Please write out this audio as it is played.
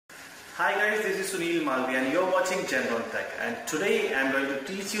Hi guys, this is Sunil Malvi and you're watching General Tech, and today I'm going to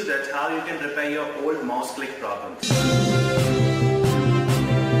teach you that how you can repair your old mouse click problems.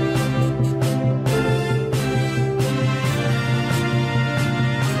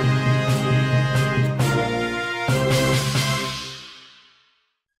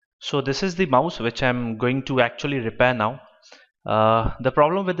 So this is the mouse which I'm going to actually repair now. The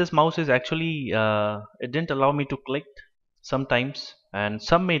problem with this mouse is actually it didn't allow me to click sometimes, and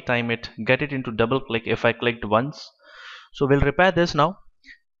some may time it get it into double click if I clicked once. So we'll repair this now.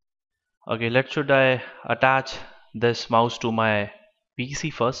 Okay, let should I attach this mouse to my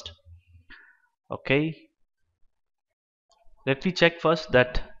PC first. Okay, let me check first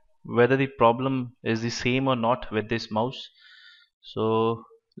that whether the problem is the same or not with this mouse. So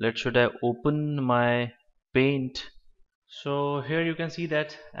let should I open my paint. So here you can see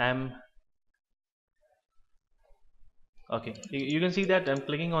that I'm okay, you can see that I'm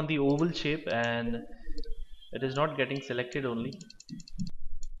clicking on the oval shape and it is not getting selected only.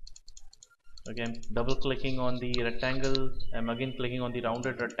 Okay, I'm double clicking on the rectangle, I'm again clicking on the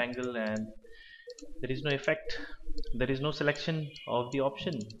rounded rectangle, and there is no effect, there is no selection of the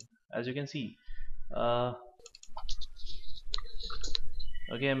option, as you can see. uh,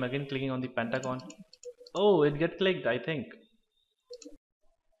 okay, I'm again clicking on the pentagon. Oh, it get clicked, I think.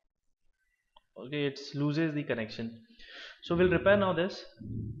 Okay, it loses the connection. So we'll repair now this.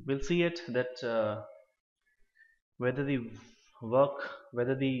 We'll see it that whether the work,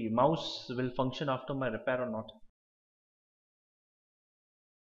 whether the mouse will function after my repair or not.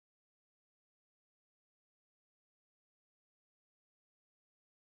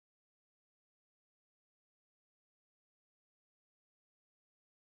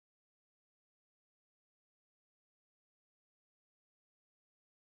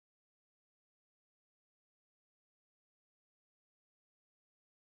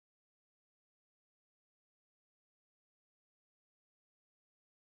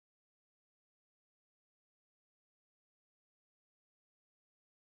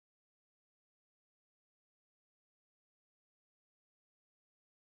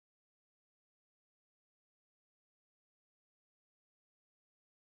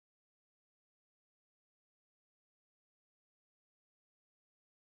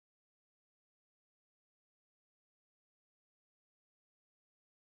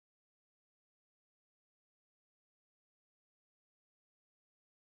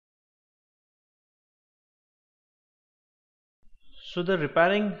 So the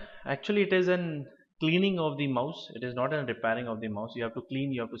repairing, actually it is an cleaning of the mouse, it is not a repairing of the mouse. You have to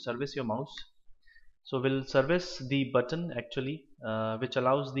clean, you have to service your mouse. So we'll service the button actually, which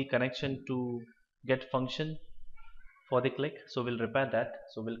allows the connection to get function for the click. So we'll repair that,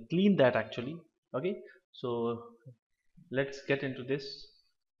 so we'll clean that actually. Okay, so let's get into this.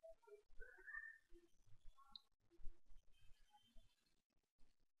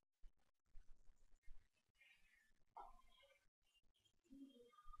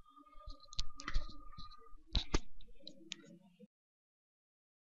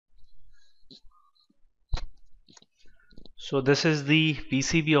 So this is the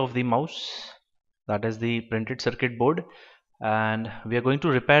PCB of the mouse, that is the printed circuit board, and we are going to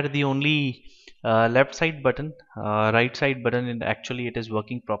repair the only left side button. Right side button, and actually it is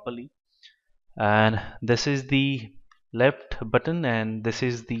working properly, and this is the left button and this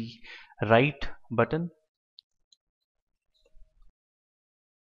is the right button.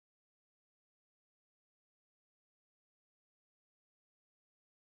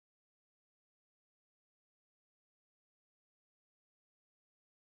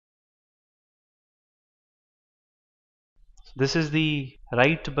 This is the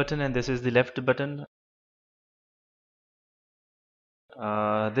right button and this is the left button.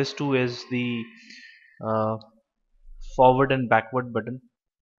 This too is the uh, forward and backward button.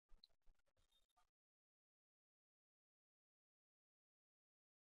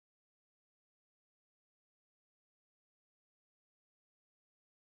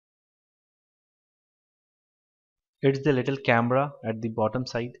 It's the little camera at the bottom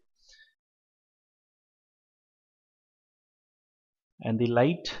side, and the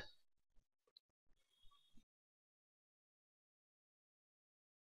light.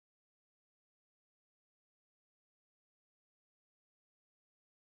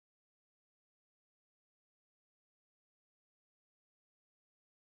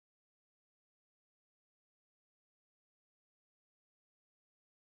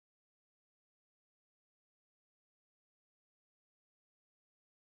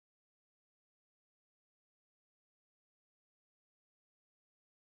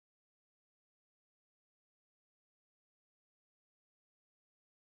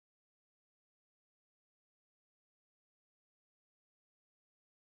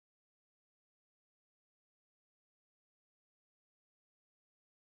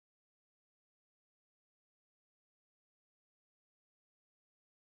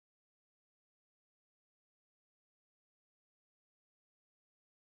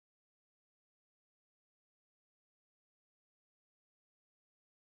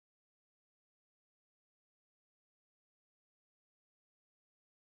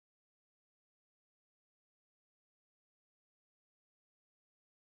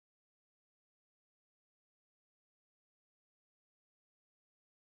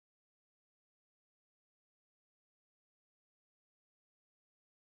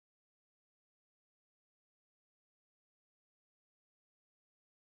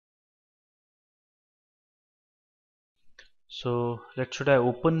 So should I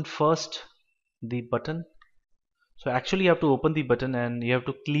open first the button? So actually you have to open the button and you have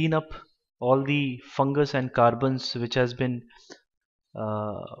to clean up all the fungus and carbons which has been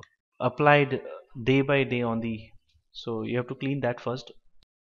uh, applied day by day on the, so you have to clean that first.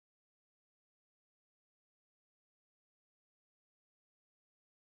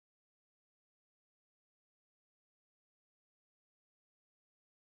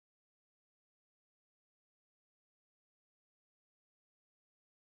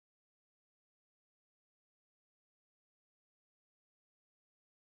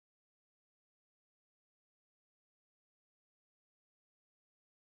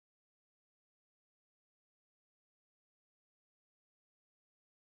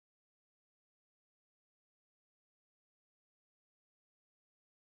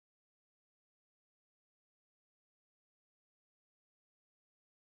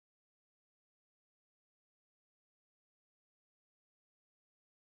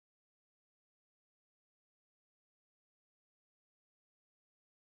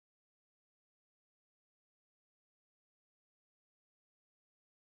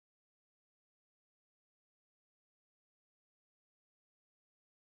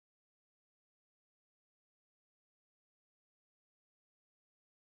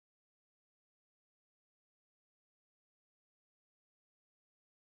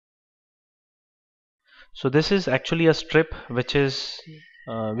 So this is actually a strip which is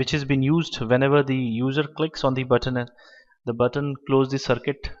been used whenever the user clicks on the button and the button close the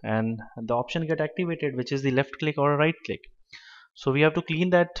circuit and the option get activated, which is the left click or a right click. So we have to clean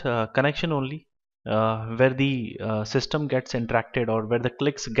that connection only where the system gets interacted or where the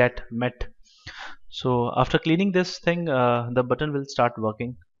clicks get met. So after cleaning this thing, the button will start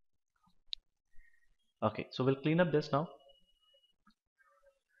working. Okay, so we'll clean up this now.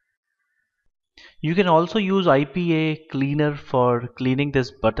 You can also use I.P.A Cleanner for cleaning this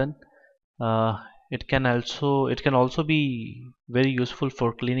button. It can also be very useful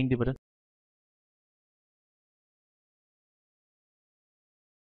for cleaning the button.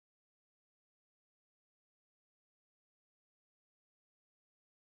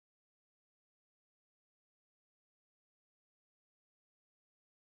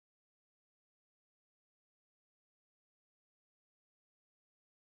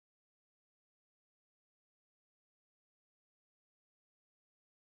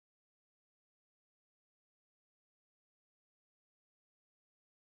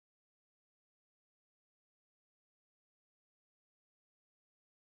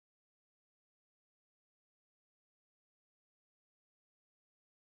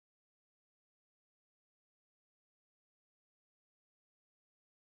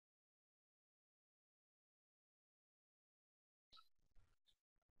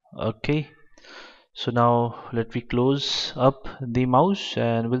 Okay, so now let me close up the mouse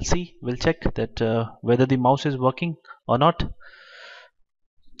and we'll check that whether the mouse is working or not.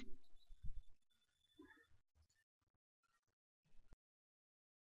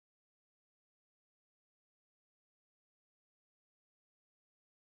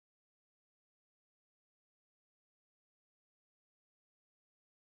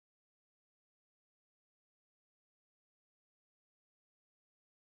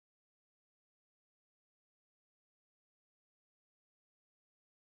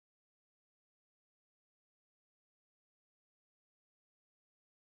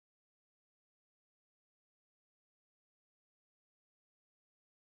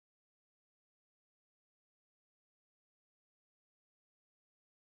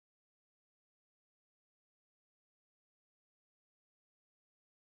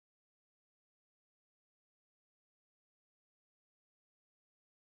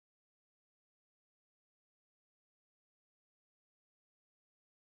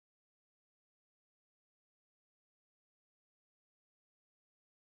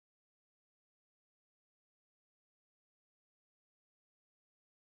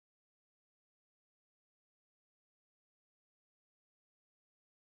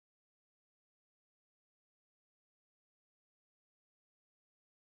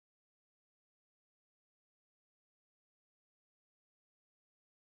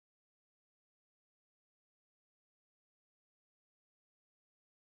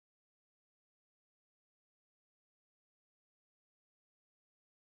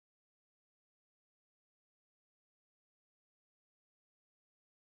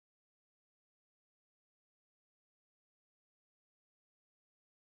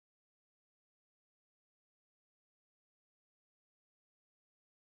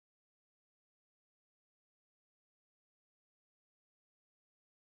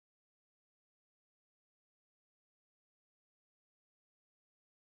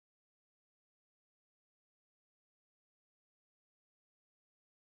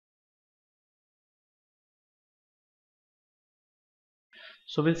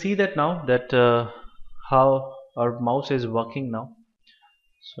 So we'll see that now that how our mouse is working now.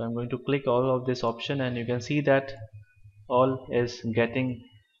 So I'm going to click all of this option and you can see that all is getting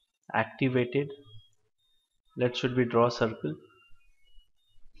activated. Let should we draw a circle.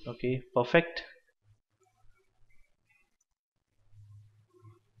 Okay, perfect.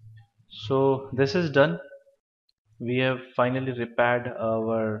 So this is done. We have finally repaired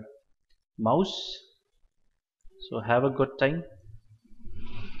our mouse. So have a good time,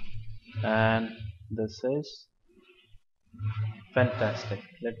 and this is fantastic.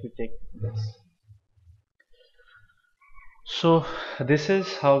 Let me take this. So this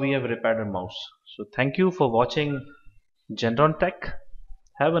is how we have repaired our mouse. So thank you for watching Genron Tech.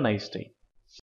 Have a nice day.